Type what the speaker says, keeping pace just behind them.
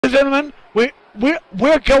and gentlemen,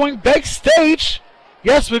 we're going backstage.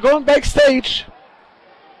 Yes, we're going backstage.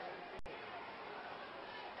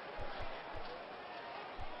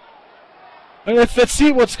 Let's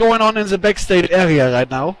see what's going on in the backstage area right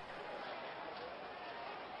now.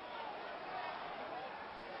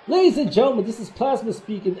 Ladies and gentlemen, this is Plasma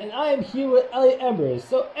speaking, and I am here with Ellie Embers.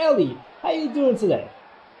 So, Ellie, how are you doing today?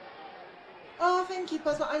 Oh, thank you,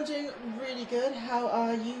 Plasma. I'm doing really good. How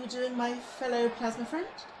are you doing, my fellow Plasma friend?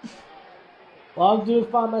 Well, I'm doing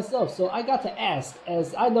fine myself, so I got to ask,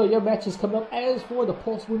 as I know your match is coming up as for the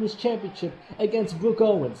Pulse Women's Championship against Brooke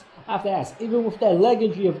Owens. I have to ask, even with that leg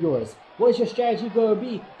injury of yours, what is your strategy going to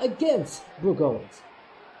be against Brooke Owens?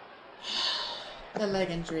 The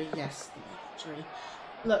leg injury, yes, the leg injury.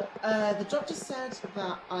 Look, the doctor said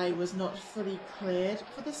that I was not fully cleared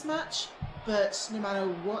for this match, but no matter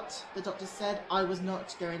what the doctor said, I was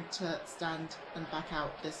not going to stand and back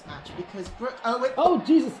out this match because Brooke Owens... Oh,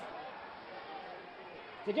 Jesus!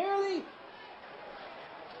 Security!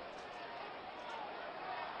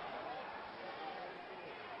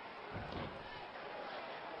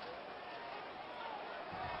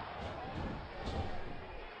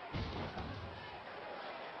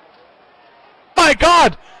 My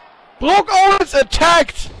God! Brooke Owens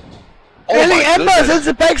attacked Ellie Embers in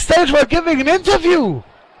the backstage while giving an interview!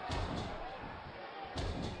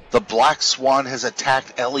 The Black Swan has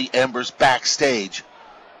attacked Ellie Embers backstage.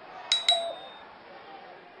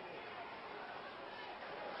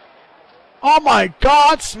 Oh my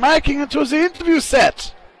God, smacking into the interview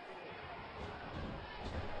set!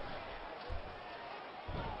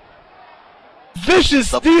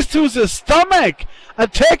 Vicious knees to the stomach,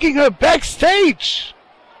 attacking her backstage!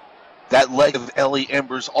 That leg of Ellie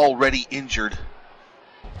Embers already injured.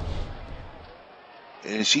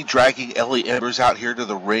 And is she dragging Ellie Embers out here to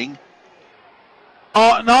the ring?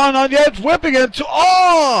 Oh, no, not yet. Whipping into...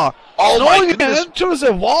 Oh! Oh my goodness. Into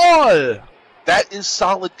the wall! That is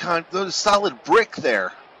solid solid brick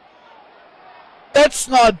there. That's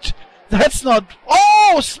not...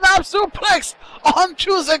 Oh! Snap suplex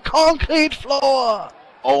onto the concrete floor!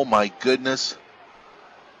 Oh my goodness.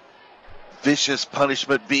 Vicious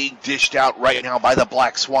punishment being dished out right now by the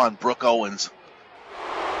Black Swan, Brooke Owens.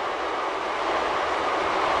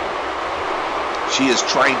 She is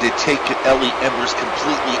trying to take Ellie Embers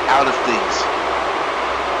completely out of things.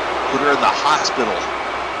 Put her in the hospital.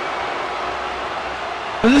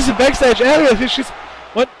 This is the backstage area. She's...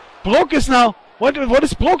 What? Brooke is now... What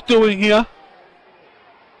is Brooke doing here?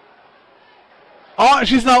 Oh,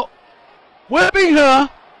 she's now... whipping her!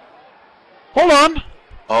 Hold on!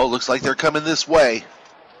 Oh, looks like they're coming this way.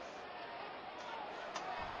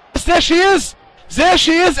 There she is! There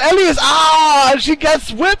she is! Ellie is... Ah! She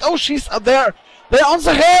gets whipped! Oh, she's there! They're on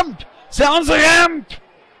the ramp! They're on the ramp!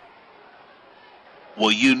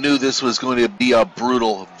 Well, you knew this was going to be a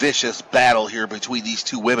brutal, vicious battle here between these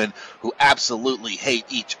two women who absolutely hate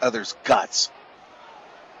each other's guts.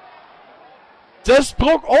 There's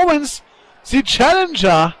Brooke Owens, the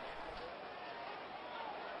challenger.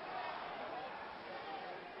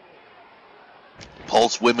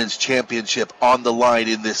 Pulse Women's Championship on the line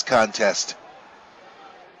in this contest.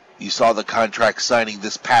 You saw the contract signing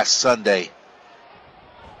this past Sunday.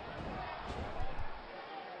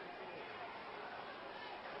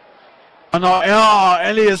 Oh no, yeah,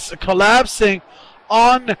 Ellie is collapsing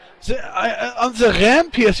on the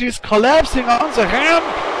ramp here. She's collapsing on the ramp.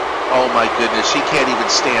 Oh my goodness, she can't even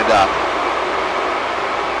stand up.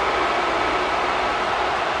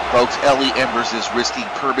 Folks, Ellie Embers is risking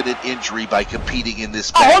permanent injury by competing in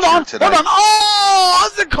this match here tonight. Hold on! Oh,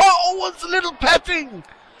 the car Owens, a little petting.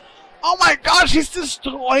 Oh my God, she's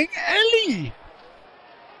destroying Ellie.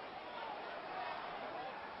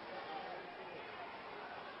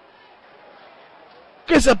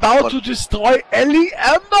 Is about to destroy Ellie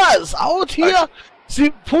Embers out here, the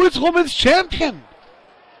Pulse Women's Champion.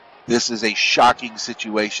 This is a shocking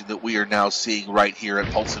situation that we are now seeing right here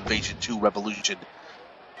at Pulse Invasion 2 Revolution.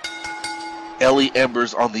 Ellie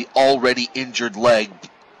Embers on the already injured leg.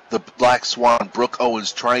 The Black Swan, Brooke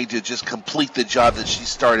Owens, trying to just complete the job that she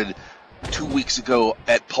started 2 weeks ago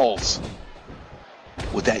at Pulse.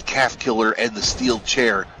 With that calf killer and the steel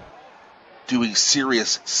chair. Doing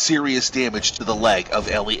serious damage to the leg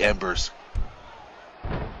of Ellie Embers.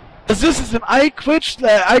 This is an I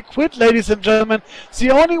quit, ladies and gentlemen.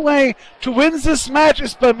 The only way to win this match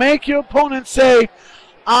is by make your opponent say,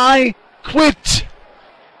 I quit.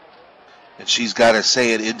 And she's got to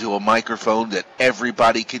say it into a microphone that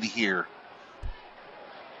everybody can hear.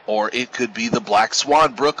 Or it could be the Black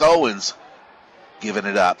Swan, Brooke Owens, giving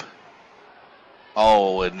it up.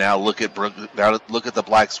 Oh, and now look at Brooke. Now look at the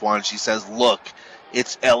Black Swan. She says, "Look,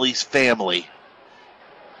 It's Ellie's family.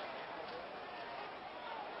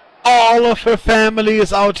 All of her family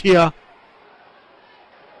is out here.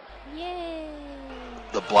 Yay!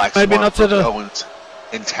 The Black Maybe Swan not to Brooke the- Owens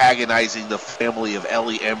antagonizing the family of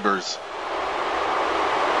Ellie Embers.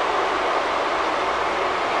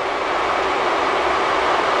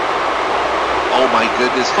 Oh my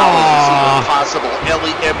goodness, how is this even possible?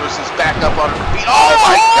 Ellie Embers is back up on her feet. Oh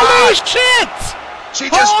my Holy God! shit! She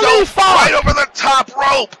just Holy dove fuck! right over the top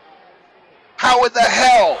rope! How in the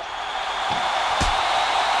hell?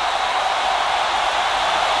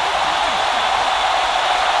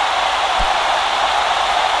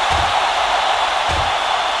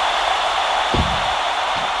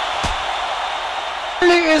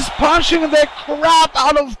 Ellie is punching the crap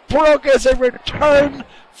out of Brooke as a return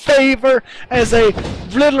favor, as a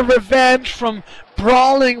little revenge from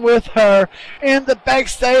brawling with her in the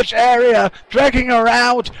backstage area, dragging her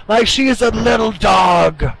out like she's a little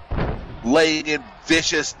dog. Laying in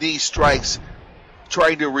vicious knee strikes,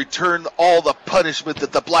 trying to return all the punishment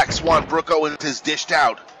that the Black Swan Brooke Owens has dished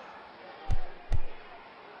out.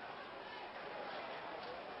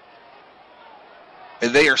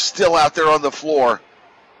 And they are still out there on the floor.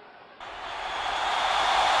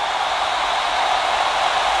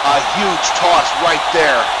 A huge toss right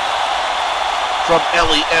there from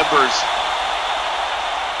Ellie Embers.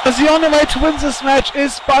 Because the only way to win this match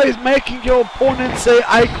is by making your opponent say,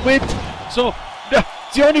 I quit. So,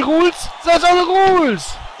 the only rules? Those are the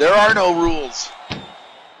rules! There are no rules.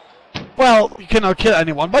 Well, you cannot kill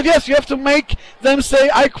anyone. But yes, you have to make them say,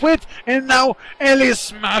 I quit. And now Ellie is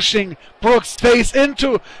smashing Brooke's face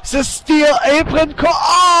into the steel apron.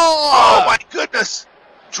 Oh my goodness!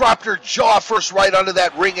 Dropped her jaw first right onto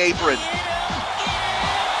that ring apron.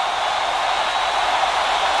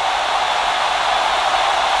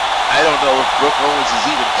 I don't know if Brooke Owens is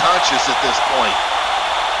even conscious at this point.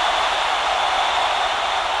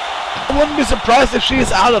 I wouldn't be surprised if she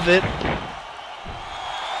is out of it.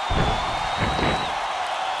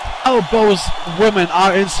 Oh, both women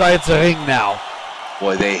are inside the ring now.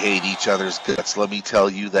 Boy, they hate each other's guts, let me tell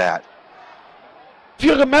you that. If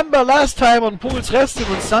you remember last time on Pools Wrestling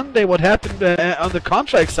on Sunday, what happened on the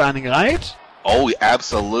contract signing, right? Oh,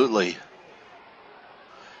 absolutely.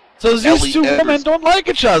 So these Ellie two Embers. women don't like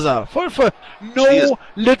each other for no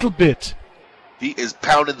little bit. He is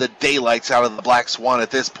pounding the daylights out of the Black Swan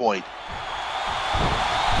at this point.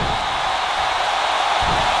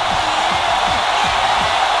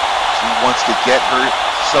 She wants to get her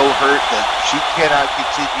so hurt that she cannot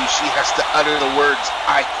continue. She has to utter the words,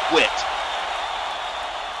 I quit.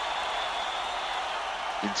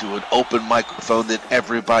 Into an open microphone that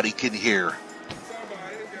everybody can hear.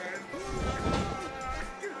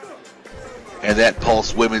 And that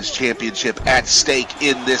Pulse Women's Championship at stake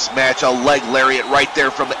in this match. A leg lariat right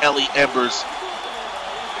there from Ellie Embers.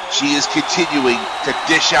 She is continuing to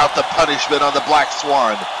dish out the punishment on the Black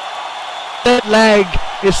Swan. That leg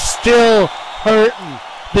is still hurting.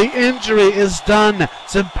 The injury is done.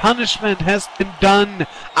 The punishment has been done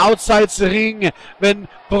outside the ring when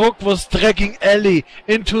Brooke was dragging Ellie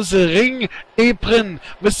into the ring apron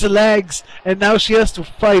with the legs, and now she has to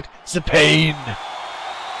fight the pain.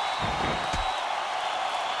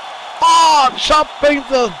 Oh, chopping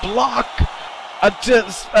the block.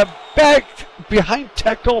 A back behind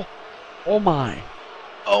tackle. Oh my.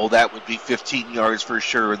 Oh, that would be 15 yards for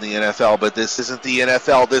sure in the NFL, but this isn't the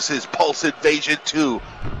NFL. This is Pulse Invasion 2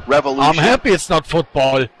 Revolution. I'm happy it's not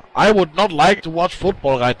football. I would not like to watch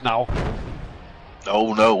football right now.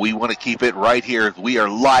 Oh no, we want to keep it right here. We are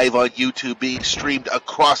live on YouTube, being streamed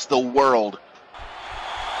across the world.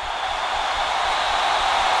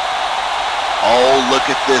 Oh, look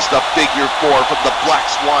at this, the figure four from the Black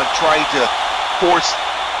Swan trying to force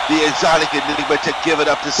the Exotic Enigma to give it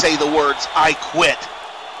up, to say the words, I quit.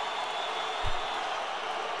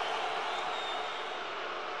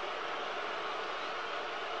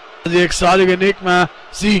 The Exotic Enigma,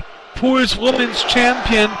 the Pools Women's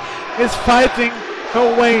Champion, is fighting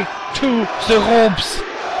her way to the ropes.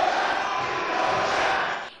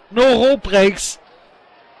 No rope breaks,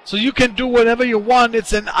 so you can do whatever you want.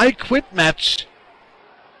 It's an I quit match.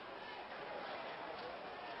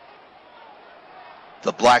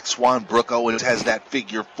 The Black Swan, Brooke Owens, has that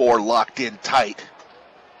figure four locked in tight.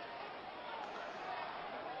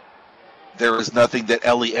 There is nothing that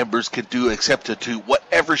Ellie Embers can do except to do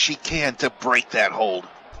whatever she can to break that hold.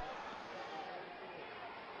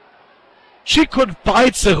 She could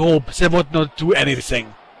bite the rope, they would not do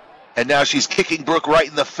anything. And now she's kicking Brooke right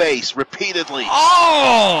in the face repeatedly.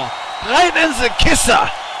 Oh! Right in the kisser!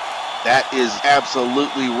 That is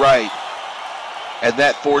absolutely right. And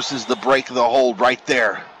that forces the break of the hold right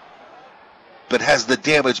there. But has the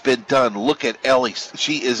damage been done? Look at Ellie.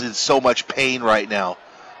 She is in so much pain right now.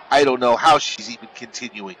 I don't know how she's even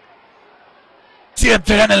continuing. The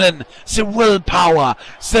adrenaline, the willpower,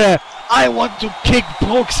 the I want to kick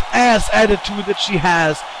Brooke's ass attitude that she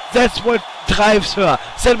has. That's what drives her.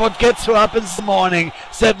 That's what gets her up in the morning.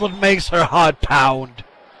 That's what makes her heart pound.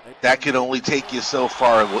 That can only take you so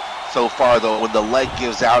far though. When the leg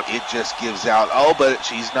gives out, it just gives out. Oh, but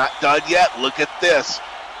she's not done yet. Look at this.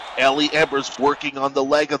 Ellie Embers working on the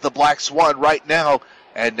leg of the Black Swan right now.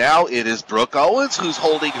 And now it is Brooke Owens who's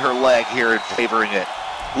holding her leg here and favoring it.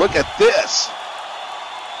 Look at this.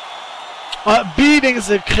 Beating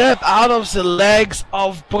the crap out of the legs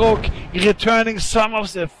of Brooke, returning some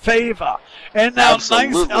of the favor. And now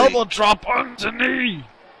Absolutely. Nice elbow drop on the knee.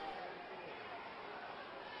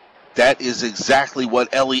 That is exactly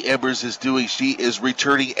what Ellie Embers is doing. She is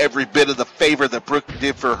returning every bit of the favor that Brooke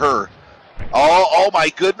did for her. Oh my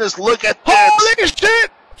goodness, look at this! Holy shit!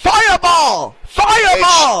 Fireball!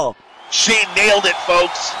 Fireball! She nailed it,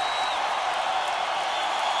 folks.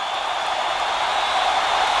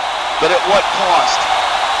 But at what cost?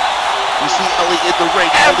 You see Ellie in the ring.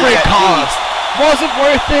 Every cost! Was it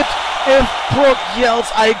worth it? If Brooke yells,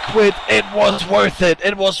 I quit, it was worth it.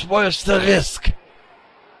 It was worth the risk.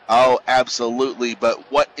 Oh, absolutely.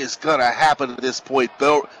 But what is going to happen at this point?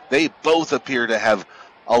 They both appear to have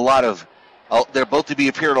a lot of... they're both to be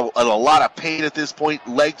appearing at a lot of pain at this point.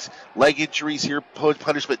 Leg injuries here.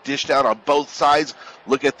 Punishment dished out on both sides.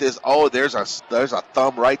 Look at this. Oh, there's a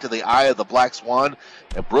thumb right to the eye of the Black Swan.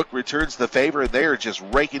 And Brooke returns the favor, and they are just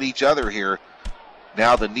raking each other here.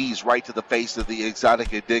 Now the knees right to the face of the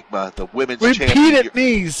Exotic Enigma, the women's champion. Repeated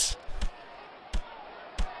knees.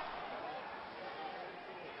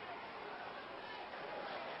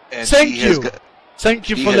 And Thank you. Thank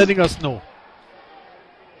you for letting us know.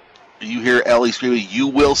 You hear Ellie screaming, "You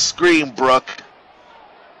will scream, Brooke."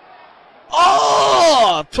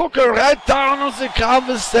 Oh! Took her right down on the ground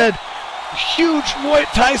with that huge Muay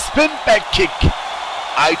Thai spin back kick.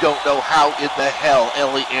 I don't know how in the hell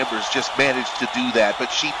Ellie Embers just managed to do that,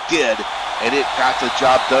 but she did, and it got the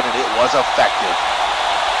job done, and it was effective.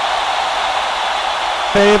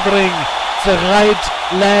 Favoring the right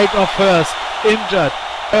leg of hers. Injured,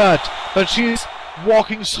 hurt, but she's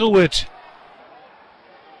walking through it.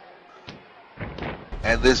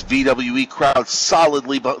 And this VWE crowd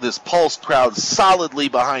this Pulse crowd solidly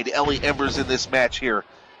behind Ellie Embers in this match here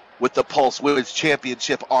with the Pulse Women's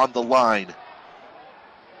Championship on the line.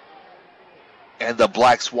 And the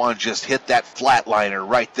Black Swan just hit that flatliner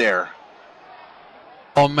right there.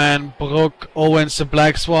 Oh man, Brooke Owens, the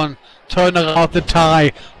Black Swan, turn around the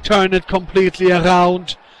tie, turn it completely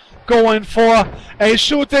around, going for a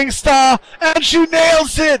shooting star, and she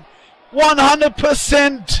nails it!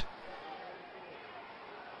 100%!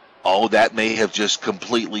 Oh, that may have just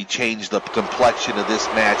completely changed the complexion of this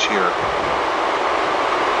match here.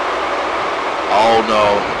 Oh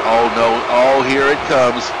no, oh no, oh here it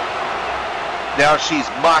comes. Now she's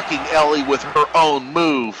mocking Ellie with her own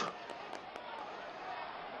move.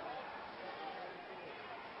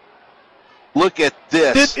 Look at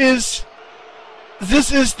this.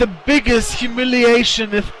 This is the biggest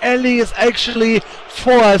humiliation if Ellie is actually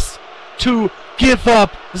forced to give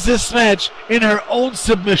up this match in her own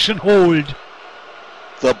submission hold.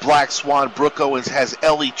 The Black Swan, Brooke Owens, has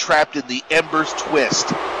Ellie trapped in the Embers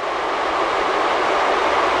twist.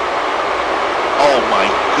 Oh my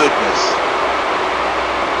goodness.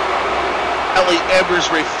 Ellie Embers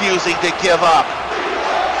refusing to give up.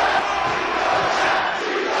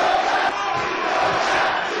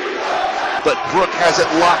 But Brooke has it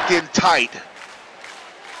locked in tight.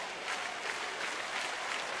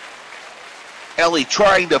 Ellie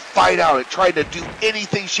trying to fight out it, trying to do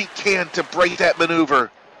anything she can to break that maneuver.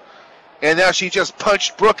 And now she just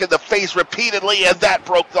punched Brooke in the face repeatedly, and that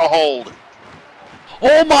broke the hold.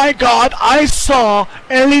 Oh my God! I saw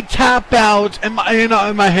Ellie tap out in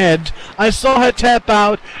my head. I saw her tap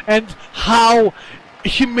out, and how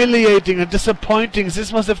humiliating and disappointing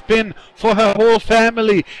this must have been for her whole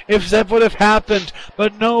family if that would have happened.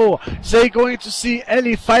 But no, they're going to see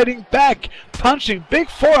Ellie fighting back, punching big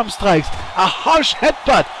forearm strikes, a harsh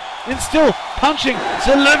headbutt, and still punching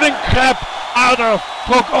the living crap out of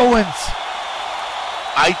Brooke Owens.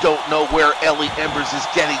 I don't know where Ellie Embers is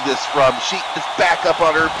getting this from. She is back up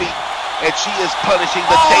on her feet, and she is punishing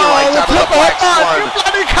the daylights out of the Black Swan. You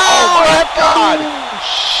bloody cow! Oh my God!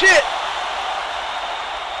 Shit!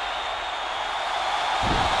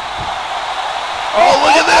 Oh,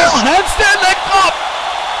 look at this! Handstand leg up!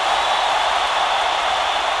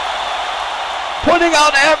 Put running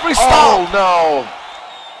out every stop. Oh, no.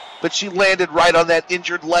 But she landed right on that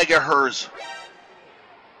injured leg of hers.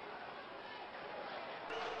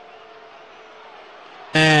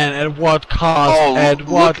 And at what cost? Oh, At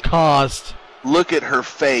what cost? Look at her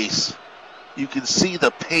face. You can see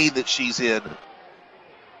the pain that she's in.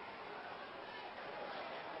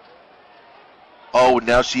 Oh,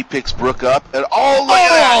 now she picks Brooke up. And oh, look at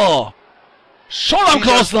that! Short arm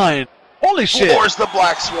clothesline. Holy shit. Floors the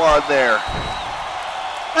Black Swan there.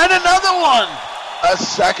 And another one. A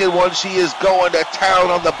second one. She is going to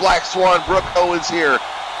town on the Black Swan. Brooke Owens here.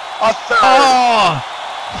 A third. Oh,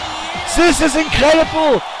 this is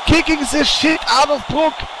incredible. Kicking the shit out of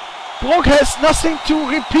Brooke. Brooke has nothing to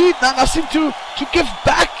repeat, nothing to give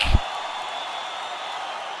back.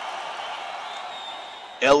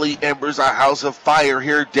 Ellie Embers, a house of fire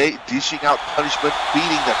here, dishing out punishment,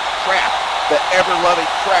 beating the ever-loving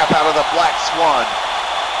crap out of the Black Swan.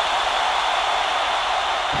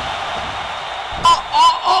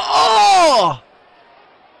 Oh!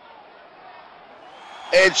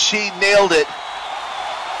 And she nailed it.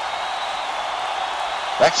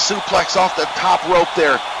 That suplex off the top rope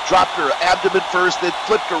there. Dropped her abdomen first, then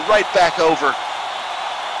flipped her right back over.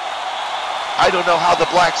 I don't know how the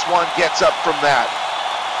Black Swan gets up from that.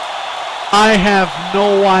 I have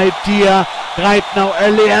no idea. Right now,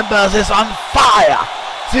 Ellie Embers is on fire.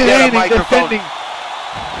 Get a microphone. Defending.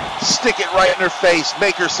 Stick it right in her face.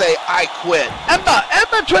 Make her say, I quit.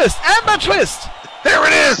 Ember twist, Ember twist. There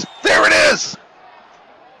it is. There it is.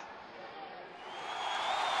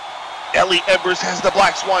 Ellie Embers has the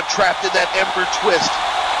Black Swan trapped in that Ember twist.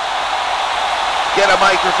 Get a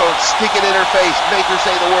microphone, stick it in her face, make her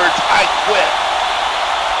say the words, I quit.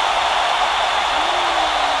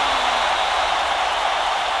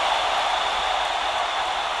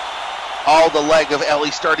 Oh, the leg of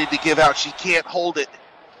Ellie started to give out. She can't hold it.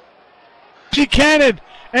 She can't.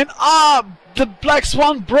 And the Black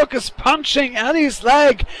Swan Brooke is punching Ellie's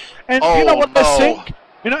leg. And you know what I think?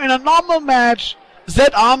 You know, in a normal match,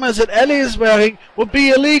 that armor that Ellie is wearing would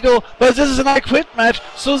be illegal, but this is an I Quit match,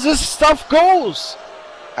 so this stuff goes.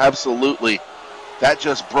 Absolutely. That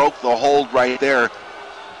just broke the hold right there.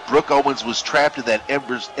 Brooke Owens was trapped in that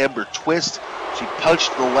Ember twist. She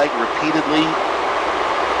punched the leg repeatedly,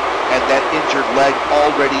 and that injured leg,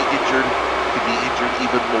 already injured, could be injured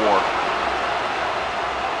even more.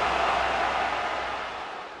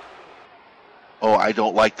 Oh, I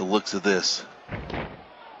don't like the looks of this.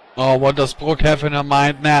 Oh, what does Brooke have in her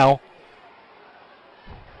mind now?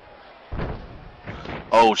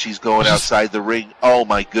 Oh, she's going outside the ring. Oh,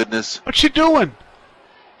 my goodness. What's she doing?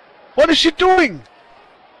 What is she doing?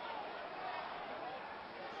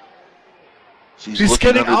 She's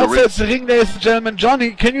getting outside the ring, ladies and gentlemen.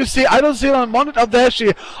 Johnny, can you see? I don't see it on monitor. There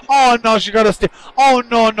she. Oh, no, she got to stay. Oh,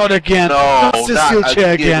 no, not again. No, not the steel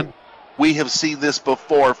chair again. We have seen this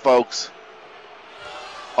before, folks.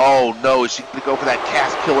 Oh, no, is she going to go for that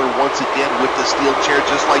calf killer once again with the steel chair,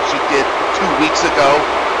 just like she did 2 weeks ago?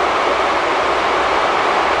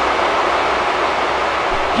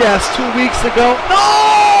 Yes, 2 weeks ago. No!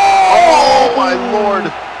 Oh, my Lord.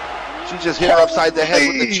 She just hit her upside the head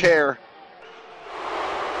with the chair.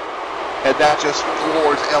 And that just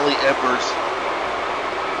floors Ellie Embers.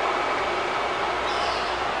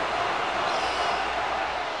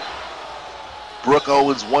 Brooke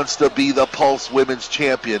Owens wants to be the Pulse Women's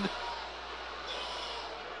Champion.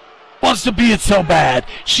 Wants to be it so bad.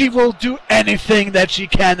 She will do anything that she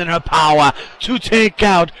can in her power to take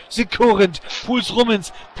out the current Pulse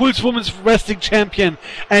Women's Wrestling Champion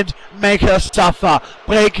and make her suffer.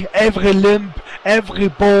 Break every limb, every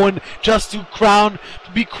bone, just to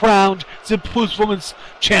be crowned the Pulse Women's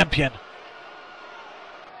Champion.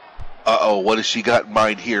 Uh-oh, what has she got in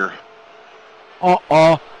mind here?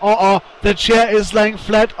 The chair is laying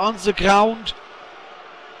flat on the ground.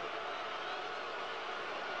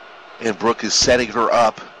 And Brooke is setting her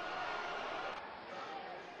up.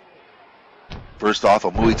 First off,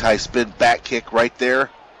 a Muay Thai spin back kick right there.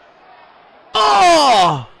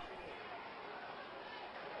 Oh!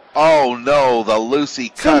 Oh no, the Lucy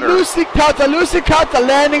Cutter. The Lucy Cutter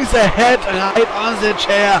landing the head right on the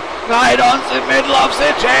chair. Right on the middle of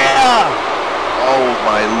the chair. Oh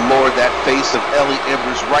my Lord, that face of Ellie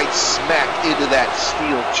Embers right smack into that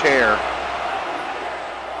steel chair.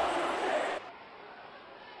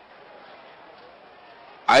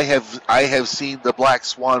 I have seen the Black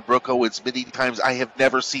Swan, Brooke Owens, many times. I have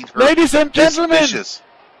never seen her. Ladies and gentlemen, vicious.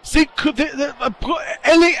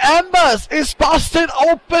 Ellie Embers is busted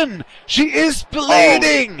open. She is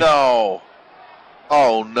bleeding. Oh no!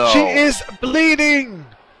 Oh no! She is bleeding.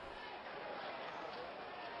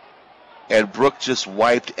 And Brooke just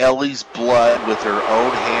wiped Ellie's blood with her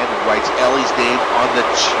own hand and writes Ellie's name on the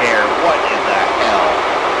chair. What in the hell?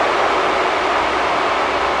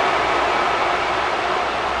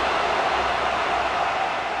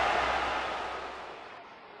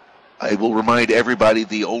 I will remind everybody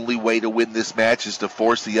the only way to win this match is to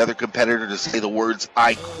force the other competitor to say the words,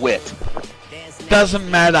 "I quit." Doesn't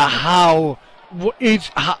matter how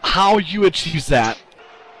you achieve that.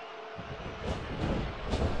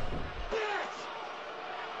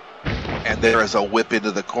 And there is a whip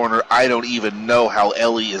into the corner. I don't even know how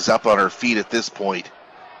Ellie is up on her feet at this point.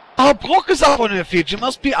 Oh, Brooke is up on her feet. She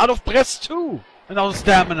must be out of breath too. And out of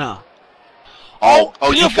stamina. Oh,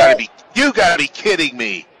 you gotta be kidding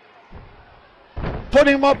me.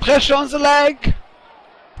 Putting more pressure on the leg.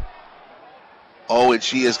 Oh, and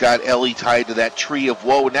she has got Ellie tied to that tree of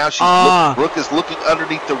woe. Now Brooke is looking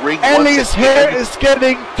underneath the ring. Ellie's hair is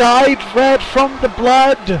getting dyed red from the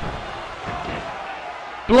blood.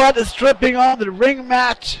 Blood is dripping on the ring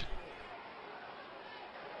mat.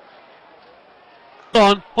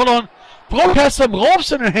 Hold on. Brooke has some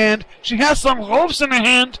ropes in her hand. She has some ropes in her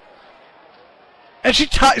hand. And she's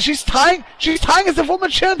tying as a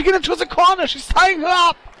woman trying to get into the corner. She's tying her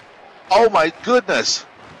up. Oh my goodness.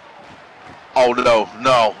 Oh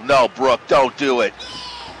no, Brooke, don't do it.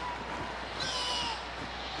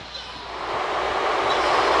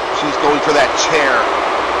 She's going for that chair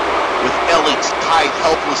with Ellie tied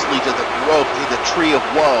helplessly to the rope, to the tree of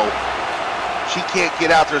woe. She can't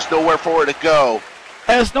get out. There's nowhere for her to go.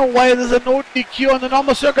 There's no way. There's a no DQ under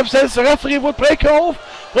normal circumstances. The referee would break her off,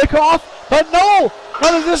 but no.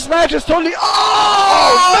 None of this match is totally.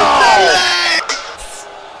 Oh no!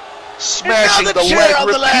 Smashing the leg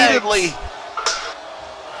repeatedly.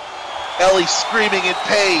 Ellie screaming in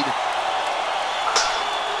pain.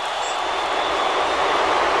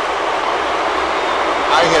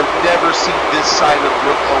 I have never seen this side of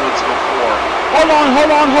Brooke Owens before. Hold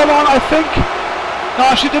on. I think.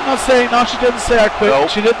 No, she did not say. No, she didn't say I quit. Nope.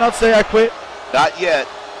 She did not say I quit. Not yet.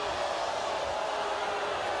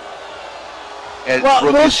 And well,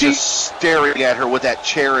 Brooke is just staring at her with that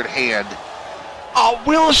chair in hand.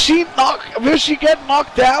 Will she get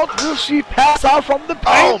knocked out? Will she pass out from the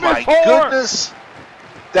pain? Oh my goodness!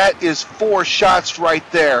 That is 4 shots right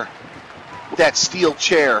there. That steel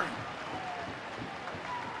chair.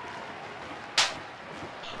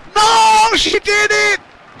 No! She did it!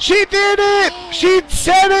 She did it! She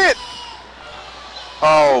said it!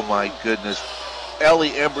 Oh my goodness.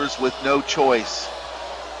 Ellie Embers with no choice.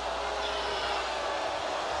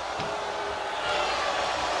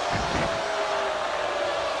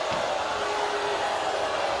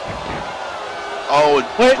 Oh, and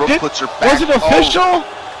wait, Brooke puts her back. Was it official? Oh,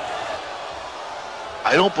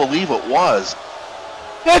 I don't believe it was.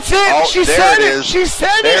 That's it! Oh, she said it! She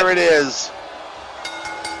said it! There it is.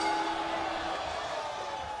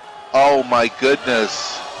 Oh my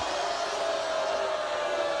goodness.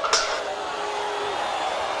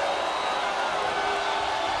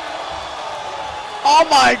 Oh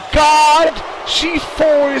my God! She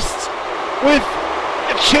forced with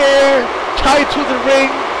a chair tied to the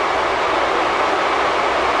ring.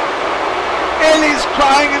 Ellie's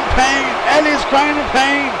crying in pain. Ellie's crying in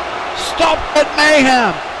pain. Stop that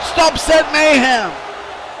mayhem. Stop that mayhem.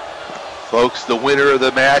 Folks, the winner of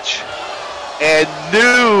the match and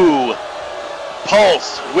new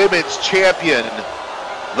Pulse Women's Champion,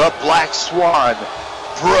 the Black Swan,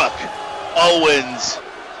 Brooke Owens.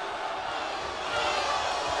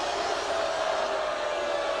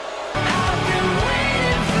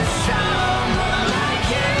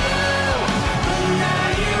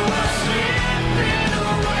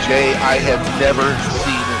 Jay, I have never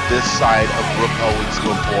seen this side of Brooke Owens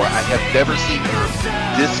before. I have never seen her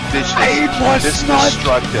this vicious, this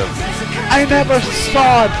destructive. I never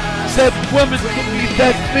thought that women could be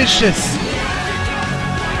that vicious.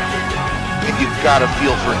 And you've got to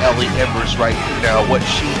feel for Ellie Embers right now, what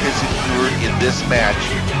she has endured in this match.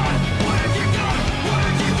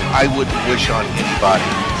 I wouldn't wish on anybody.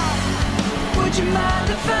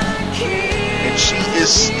 And she is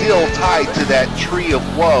still tied to that tree of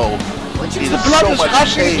woe. The blood is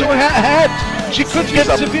rushing into her head. She could get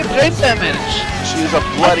severe brain damage. She is a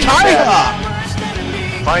bloody mess.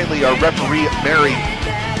 Finally, our referee, Mary,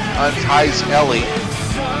 unties Ellie.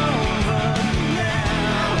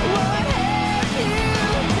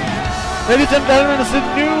 Ladies and gentlemen, this is the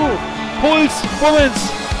new Pulse Women's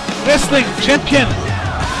Wrestling Champion,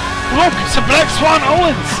 Brooke the Black Swan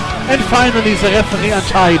Owens. And finally, the referee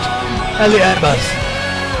untied Ellie Embers.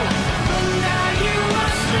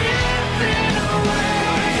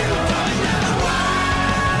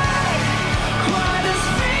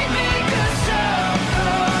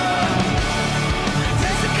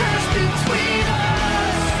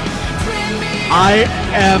 I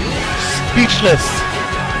am speechless.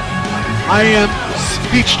 I am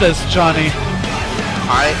speechless, Johnny.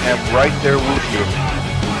 I am right there with you.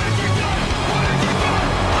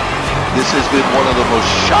 This has been one of the most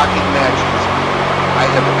shocking matches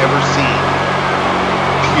I have ever seen.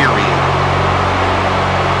 Period.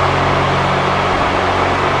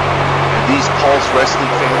 And these Pulse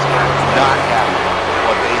Wrestling fans are not happy with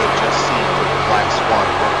what they have just seen from the Black Swan,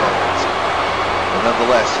 Brooke Owens. But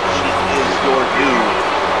nonetheless, she is your new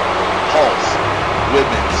Pulse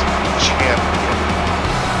Women's Champion.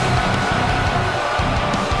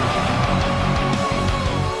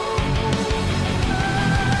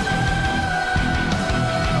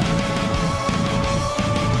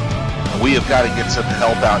 We have got to get some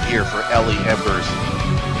help out here for Ellie Embers.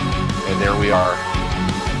 And there we are.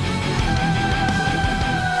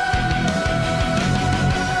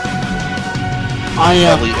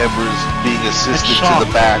 Ellie Embers being assisted to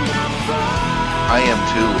the back. I am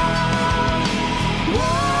too.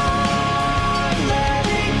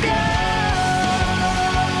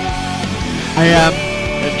 I am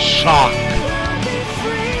in shock.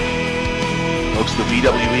 Folks, the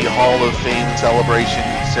VWE Hall of Fame celebration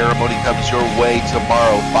ceremony comes your way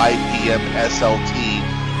tomorrow, 5 p.m. SLT,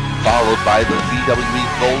 followed by the VWE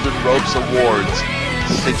Golden Ropes Awards,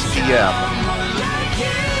 6 p.m.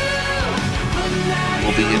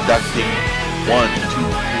 We'll be inducting 1, 2,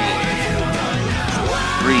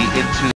 3 into